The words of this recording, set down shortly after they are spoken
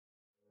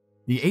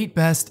The 8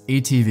 best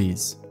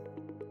ATVs.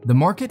 The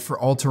market for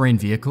all-terrain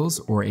vehicles,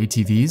 or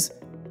ATVs,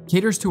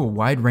 caters to a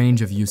wide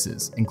range of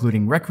uses,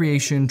 including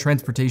recreation,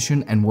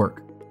 transportation, and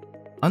work.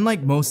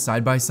 Unlike most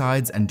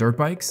side-by-sides and dirt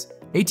bikes,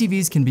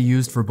 ATVs can be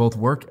used for both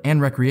work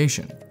and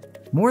recreation.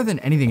 More than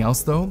anything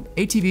else though,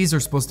 ATVs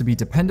are supposed to be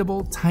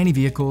dependable, tiny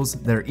vehicles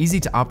that are easy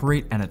to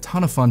operate and a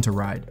ton of fun to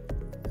ride.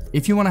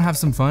 If you want to have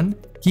some fun,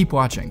 keep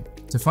watching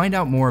to find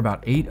out more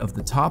about 8 of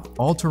the top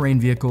all-terrain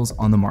vehicles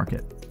on the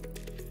market.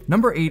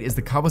 Number 8 is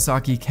the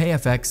Kawasaki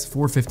KFX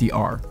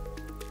 450R.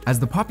 As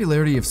the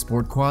popularity of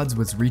sport quads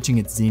was reaching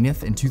its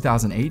zenith in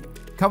 2008,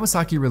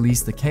 Kawasaki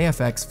released the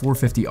KFX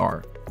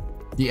 450R.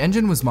 The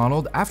engine was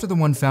modeled after the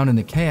one found in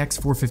the KX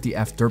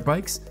 450F dirt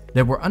bikes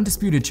that were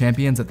undisputed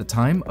champions at the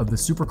time of the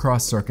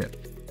Supercross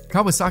circuit.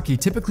 Kawasaki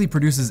typically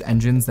produces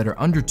engines that are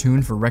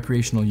undertuned for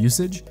recreational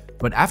usage,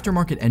 but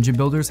aftermarket engine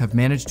builders have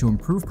managed to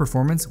improve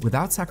performance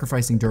without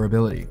sacrificing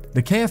durability.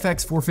 The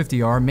KFX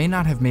 450R may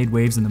not have made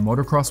waves in the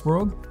motocross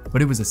world,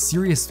 but it was a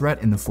serious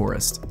threat in the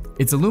forest.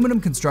 Its aluminum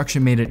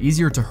construction made it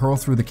easier to hurl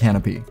through the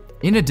canopy.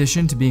 In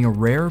addition to being a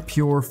rare,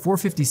 pure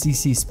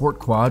 450cc sport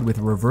quad with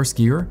a reverse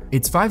gear,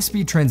 its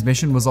 5-speed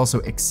transmission was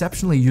also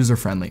exceptionally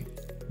user-friendly.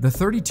 The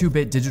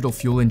 32-bit digital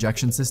fuel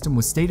injection system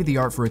was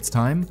state-of-the-art for its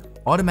time,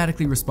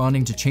 automatically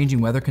responding to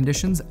changing weather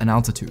conditions and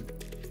altitude.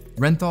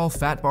 Renthal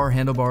fat bar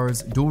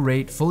handlebars,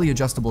 dual-rate, fully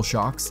adjustable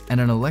shocks,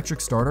 and an electric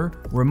starter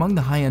were among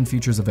the high-end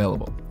features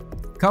available.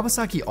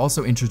 Kawasaki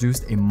also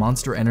introduced a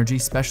Monster Energy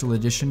Special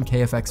Edition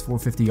KFX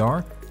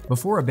 450R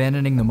before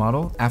abandoning the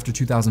model after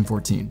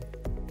 2014.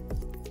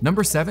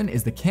 Number 7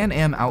 is the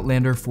Can-Am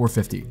Outlander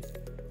 450.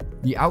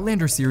 The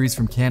Outlander series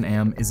from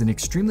Can-Am is an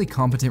extremely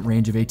competent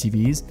range of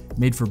ATVs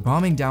made for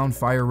bombing down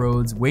fire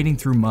roads, wading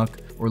through muck,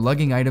 or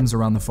lugging items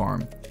around the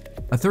farm.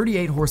 A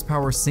 38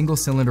 horsepower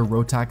single-cylinder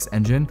Rotax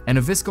engine and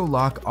a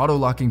Visco-Lock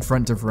auto-locking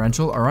front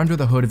differential are under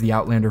the hood of the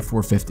Outlander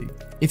 450.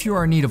 If you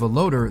are in need of a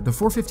loader, the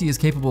 450 is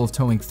capable of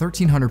towing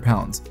 1,300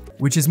 pounds,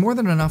 which is more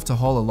than enough to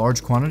haul a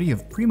large quantity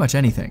of pretty much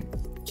anything.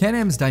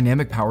 Can-Am's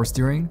dynamic power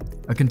steering,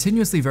 a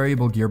continuously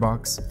variable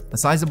gearbox, a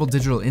sizable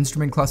digital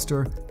instrument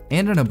cluster,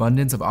 and an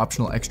abundance of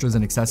optional extras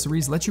and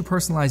accessories let you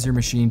personalize your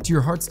machine to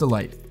your heart's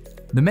delight.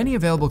 The many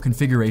available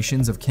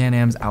configurations of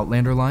Can-Am's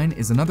Outlander line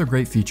is another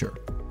great feature.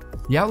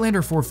 The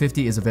Outlander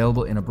 450 is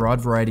available in a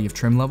broad variety of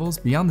trim levels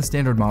beyond the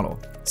standard model,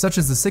 such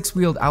as the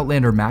 6-wheeled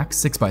Outlander Max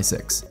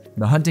 6x6,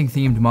 the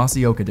hunting-themed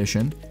Mossy Oak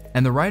Edition,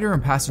 and the rider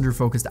and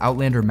passenger-focused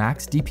Outlander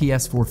Max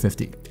DPS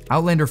 450.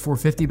 Outlander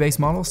 450 base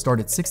models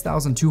start at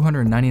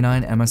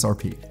 $6,299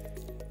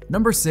 MSRP.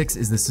 Number 6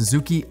 is the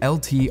Suzuki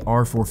LT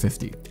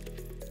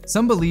R450.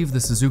 Some believe the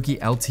Suzuki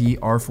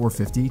LT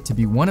R450 to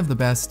be one of the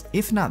best,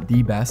 if not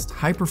the best,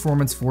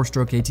 high-performance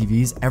 4-stroke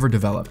ATVs ever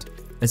developed,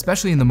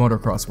 especially in the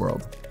motocross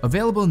world.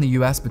 Available in the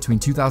US between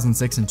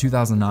 2006 and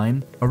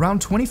 2009,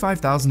 around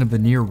 25,000 of the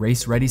near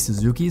race-ready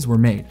Suzukis were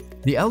made.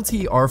 The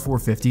LT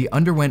R450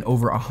 underwent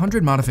over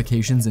 100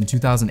 modifications in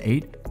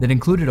 2008 that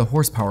included a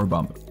horsepower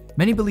bump.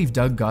 Many believe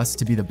Doug Gus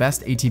to be the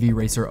best ATV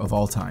racer of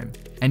all time,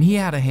 and he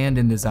had a hand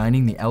in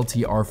designing the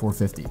LT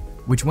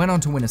R450, which went on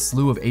to win a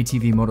slew of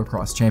ATV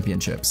motocross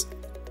championships.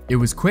 It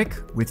was quick,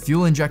 with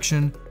fuel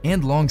injection,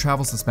 and long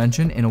travel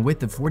suspension in a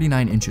width of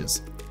 49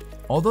 inches.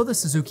 Although the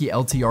Suzuki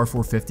LT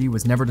R450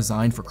 was never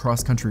designed for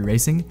cross-country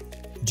racing,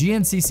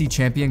 GNCC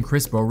champion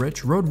Chris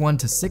Bowrich rode one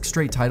to 6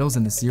 straight titles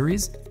in the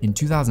series in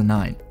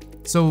 2009.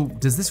 So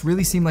does this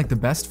really seem like the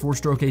best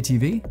 4-stroke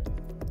ATV?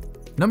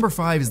 Number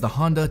 5 is the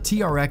Honda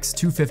TRX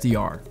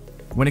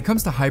 250R. When it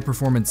comes to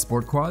high-performance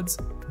sport quads,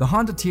 the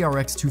Honda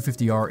TRX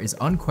 250R is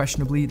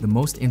unquestionably the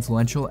most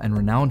influential and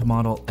renowned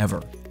model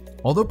ever.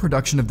 Although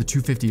production of the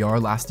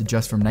 250R lasted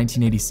just from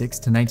 1986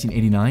 to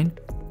 1989,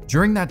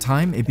 during that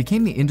time it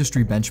became the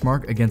industry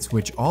benchmark against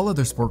which all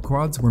other sport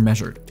quads were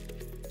measured.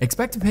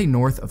 Expect to pay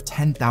north of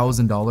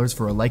 $10,000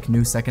 for a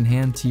like-new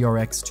second-hand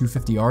TRX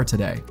 250R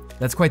today.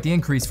 That's quite the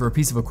increase for a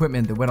piece of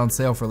equipment that went on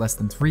sale for less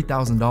than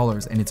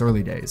 $3,000 in its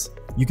early days.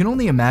 You can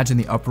only imagine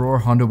the uproar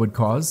Honda would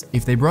cause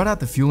if they brought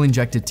out the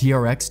fuel-injected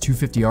TRX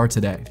 250R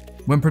today.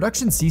 When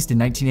production ceased in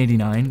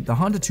 1989, the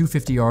Honda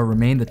 250R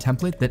remained the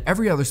template that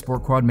every other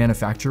sport quad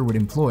manufacturer would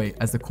employ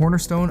as the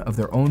cornerstone of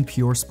their own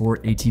pure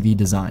sport ATV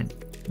design.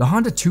 The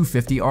Honda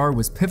 250R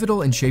was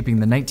pivotal in shaping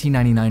the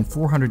 1999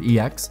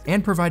 400EX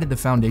and provided the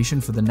foundation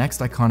for the next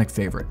iconic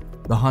favorite,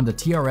 the Honda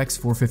TRX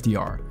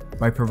 450R,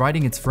 by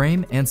providing its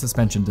frame and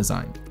suspension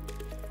design.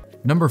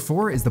 Number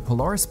 4 is the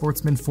Polaris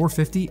Sportsman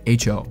 450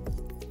 HO.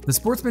 The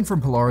Sportsman from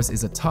Polaris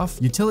is a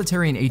tough,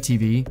 utilitarian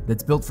ATV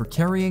that's built for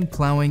carrying,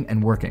 plowing,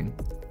 and working.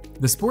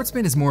 The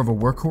Sportsman is more of a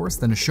workhorse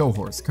than a show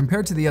horse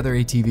compared to the other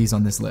ATVs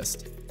on this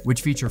list,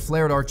 which feature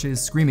flared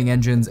arches, screaming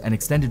engines, and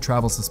extended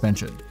travel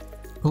suspension.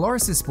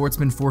 Polaris'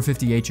 Sportsman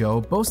 450 HO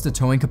boasts a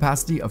towing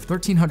capacity of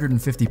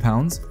 1,350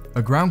 pounds,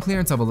 a ground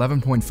clearance of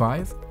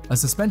 11.5, a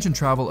suspension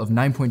travel of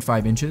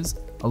 9.5 inches,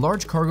 a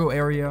large cargo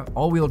area,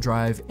 all-wheel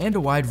drive, and a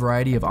wide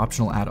variety of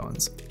optional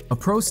add-ons. A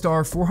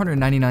ProStar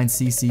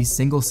 499cc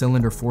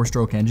single-cylinder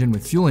 4-stroke engine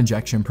with fuel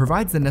injection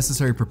provides the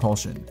necessary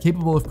propulsion,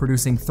 capable of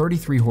producing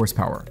 33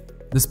 horsepower.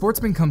 The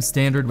Sportsman comes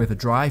standard with a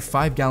dry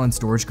 5-gallon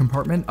storage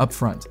compartment up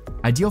front,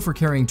 ideal for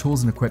carrying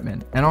tools and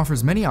equipment, and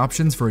offers many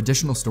options for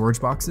additional storage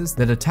boxes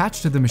that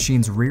attach to the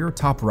machine's rear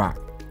top rack.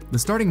 The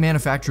starting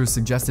manufacturer's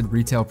suggested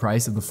retail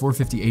price of the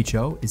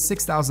 450HO is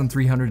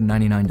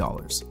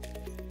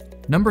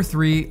 $6,399. Number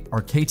 3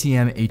 are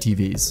KTM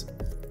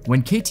ATVs.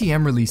 When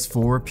KTM released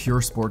 4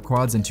 pure sport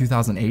quads in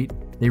 2008,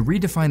 they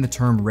redefined the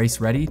term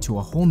race ready to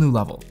a whole new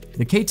level.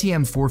 The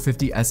KTM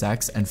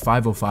 450SX and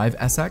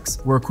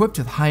 505SX were equipped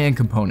with high-end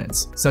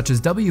components, such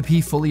as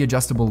WP fully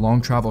adjustable long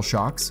travel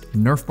shocks,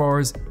 Nerf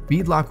bars,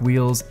 beadlock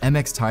wheels,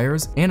 MX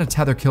tires, and a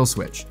tether kill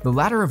switch, the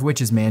latter of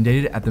which is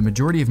mandated at the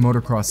majority of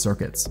motocross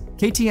circuits.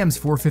 KTM's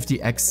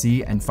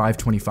 450XC and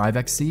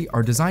 525XC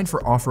are designed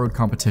for off-road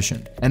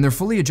competition, and their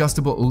fully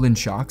adjustable Öhlins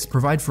shocks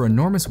provide for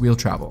enormous wheel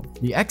travel.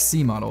 The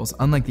XC models,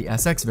 unlike the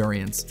SX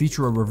variants,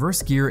 feature a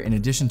reverse gear in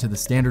addition to the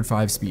standard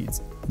 5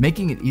 speeds,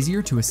 making it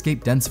easier to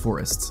escape dense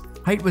forests.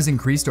 Height was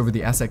increased over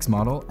the SX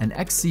model, and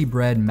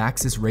XC-bred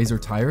Maxxis Razor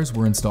tires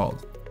were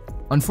installed.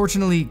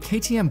 Unfortunately,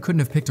 KTM couldn't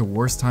have picked a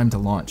worse time to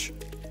launch.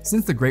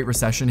 Since the Great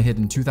Recession hit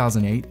in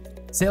 2008,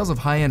 sales of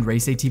high-end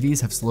race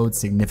ATVs have slowed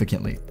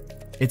significantly.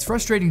 It's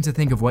frustrating to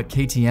think of what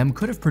KTM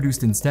could have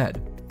produced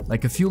instead,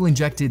 like a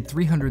fuel-injected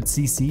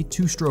 300cc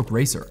 2-stroke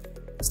racer.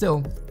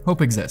 Still,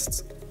 hope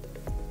exists.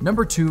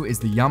 Number 2 is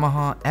the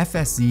Yamaha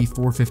FSZ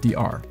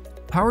 450R.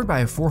 Powered by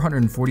a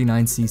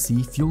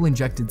 449cc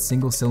fuel-injected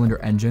single-cylinder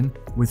engine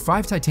with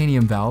 5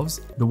 titanium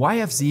valves, the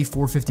YFZ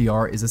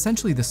 450R is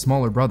essentially the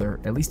smaller brother,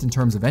 at least in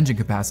terms of engine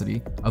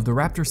capacity, of the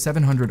Raptor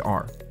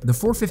 700R. The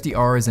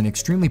 450R is an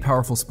extremely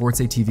powerful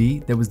sports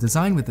ATV that was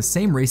designed with the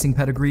same racing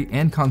pedigree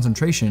and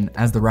concentration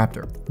as the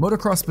Raptor.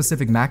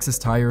 Motocross-specific Maxxis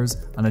tires,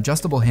 an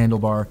adjustable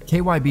handlebar,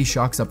 KYB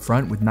shocks up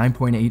front with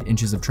 9.8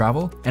 inches of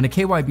travel, and a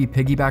KYB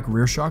piggyback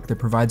rear shock that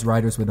provides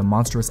riders with a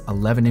monstrous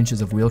 11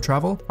 inches of wheel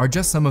travel are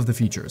just some of the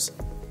features.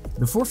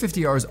 The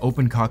 450R's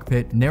open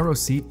cockpit, narrow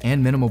seat,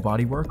 and minimal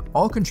bodywork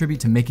all contribute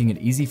to making it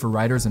easy for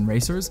riders and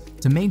racers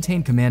to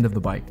maintain command of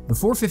the bike. The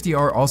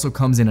 450R also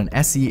comes in an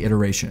SE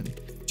iteration.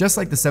 Just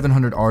like the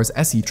 700R's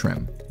SE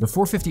trim, the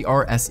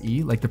 450R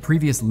SE, like the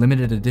previous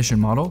limited edition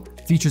model,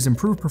 features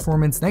improved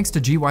performance thanks to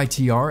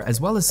GYTR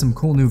as well as some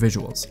cool new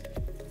visuals.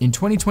 In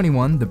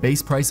 2021, the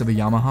base price of a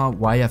Yamaha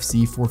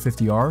YFZ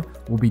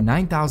 450R will be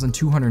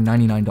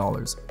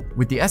 $9,299,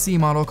 with the SE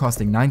model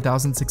costing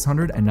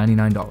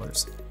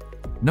 $9,699.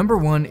 Number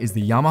 1 is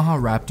the Yamaha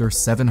Raptor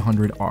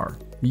 700R.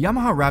 The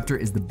Yamaha Raptor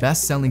is the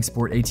best-selling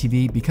sport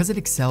ATV because it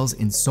excels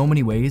in so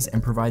many ways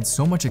and provides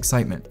so much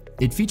excitement.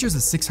 It features a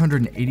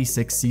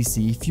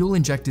 686cc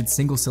fuel-injected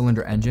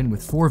single-cylinder engine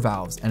with 4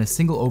 valves and a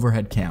single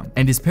overhead cam,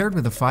 and is paired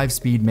with a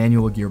 5-speed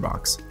manual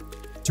gearbox.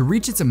 To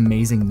reach its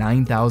amazing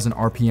 9,000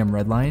 RPM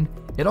redline,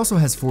 it also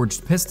has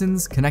forged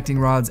pistons, connecting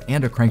rods,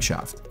 and a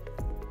crankshaft.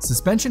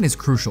 Suspension is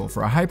crucial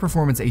for a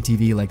high-performance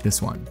ATV like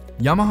this one.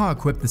 Yamaha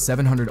equipped the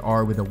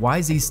 700R with a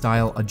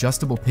YZ-style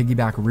adjustable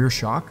piggyback rear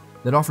shock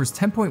that offers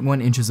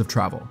 10.1 inches of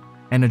travel,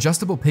 and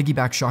adjustable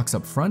piggyback shocks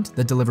up front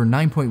that deliver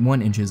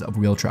 9.1 inches of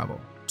wheel travel.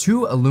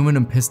 2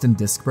 aluminum piston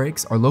disc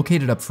brakes are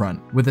located up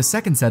front, with a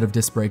second set of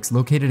disc brakes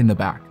located in the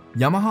back.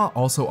 Yamaha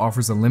also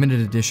offers a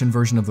limited edition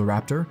version of the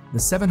Raptor, the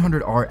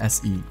 700R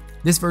SE.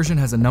 This version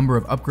has a number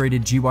of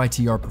upgraded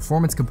GYTR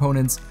performance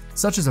components,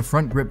 such as a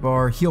front grip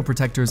bar, heel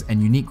protectors,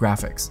 and unique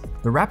graphics.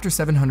 The Raptor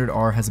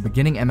 700R has a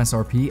beginning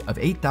MSRP of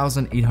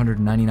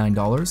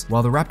 $8,899,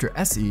 while the Raptor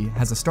SE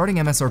has a starting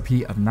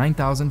MSRP of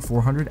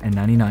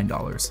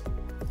 $9,499.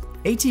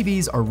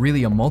 ATVs are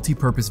really a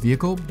multi-purpose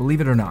vehicle, believe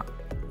it or not.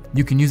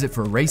 You can use it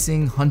for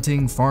racing,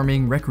 hunting,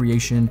 farming,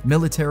 recreation,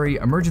 military,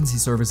 emergency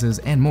services,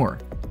 and more.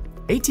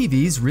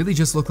 ATVs really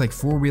just look like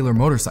four-wheeler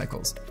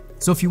motorcycles.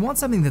 So if you want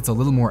something that's a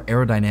little more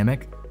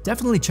aerodynamic,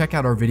 definitely check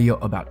out our video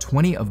about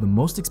 20 of the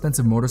most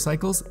expensive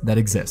motorcycles that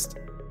exist.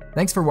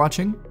 Thanks for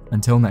watching,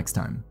 until next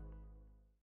time.